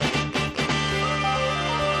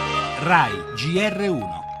RAI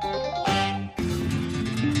GR1.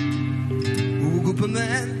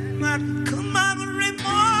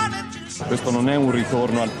 Questo non è un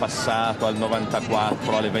ritorno al passato, al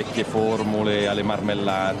 94, alle vecchie formule, alle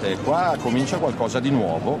marmellate. Qua comincia qualcosa di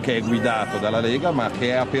nuovo, che è guidato dalla Lega, ma che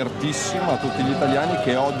è apertissimo a tutti gli italiani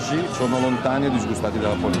che oggi sono lontani e disgustati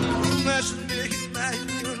dalla politica.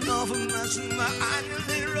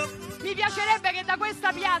 Mi piacerebbe che da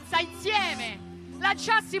questa piazza insieme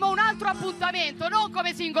lanciassimo un altro appuntamento, non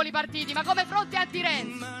come singoli partiti, ma come fronte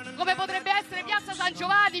anti-Renzi, come potrebbe essere Piazza San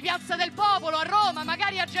Giovanni, Piazza del Popolo a Roma,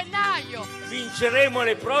 magari a gennaio. Vinceremo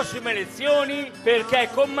le prossime elezioni perché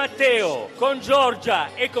con Matteo, con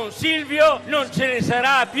Giorgia e con Silvio non ce ne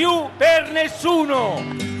sarà più per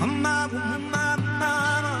nessuno.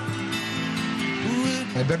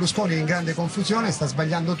 Berlusconi è in grande confusione, sta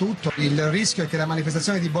sbagliando tutto. Il rischio è che la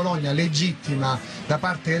manifestazione di Bologna, legittima da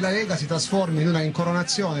parte della Lega, si trasformi in una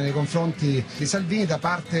incoronazione nei confronti di Salvini da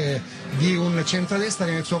parte di un centrodestra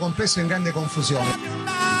che nel suo complesso è in grande confusione.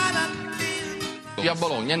 A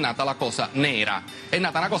Bologna è nata la cosa nera, è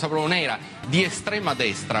nata una cosa proprio nera, di estrema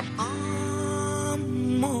destra.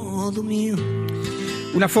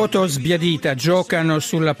 Una foto sbiadita, giocano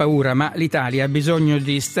sulla paura, ma l'Italia ha bisogno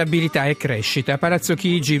di stabilità e crescita. Palazzo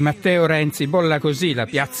Chigi, Matteo Renzi, bolla così la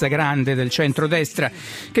piazza grande del centrodestra,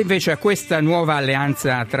 che invece a questa nuova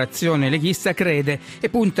alleanza attrazione leghista crede e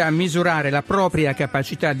punta a misurare la propria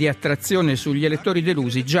capacità di attrazione sugli elettori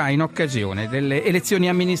delusi già in occasione delle elezioni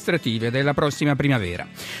amministrative della prossima primavera.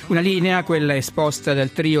 Una linea, quella esposta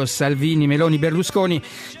dal trio Salvini-Meloni-Berlusconi,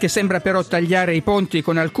 che sembra però tagliare i ponti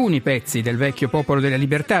con alcuni pezzi del vecchio popolo della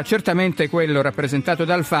libertà, certamente quello rappresentato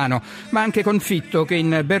da Alfano, ma anche con Fitto, che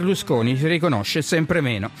in Berlusconi si riconosce sempre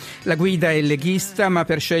meno. La guida è leghista, ma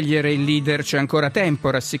per scegliere il leader c'è ancora tempo,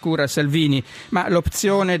 rassicura Salvini, ma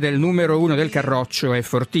l'opzione del numero uno del carroccio è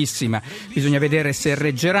fortissima. Bisogna vedere se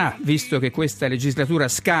reggerà, visto che questa legislatura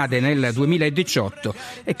scade nel 2018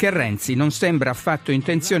 e che Renzi non sembra affatto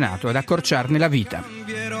intenzionato ad accorciarne la vita.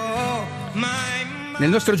 Nel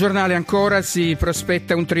nostro giornale ancora si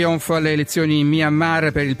prospetta un trionfo alle elezioni in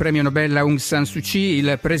Myanmar per il premio Nobel Aung San Suu Kyi.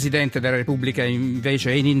 Il presidente della Repubblica invece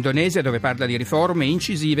è in Indonesia, dove parla di riforme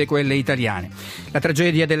incisive, quelle italiane. La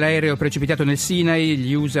tragedia dell'aereo precipitato nel Sinai,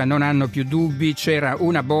 gli USA non hanno più dubbi, c'era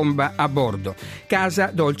una bomba a bordo. Casa,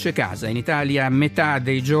 dolce casa. In Italia metà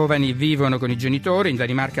dei giovani vivono con i genitori, in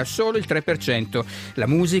Danimarca solo il 3%. La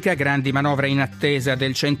musica, grandi manovre in attesa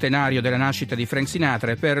del centenario della nascita di Frank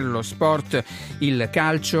Sinatra, e per lo sport il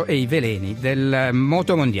calcio e i veleni del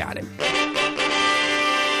motomondiale.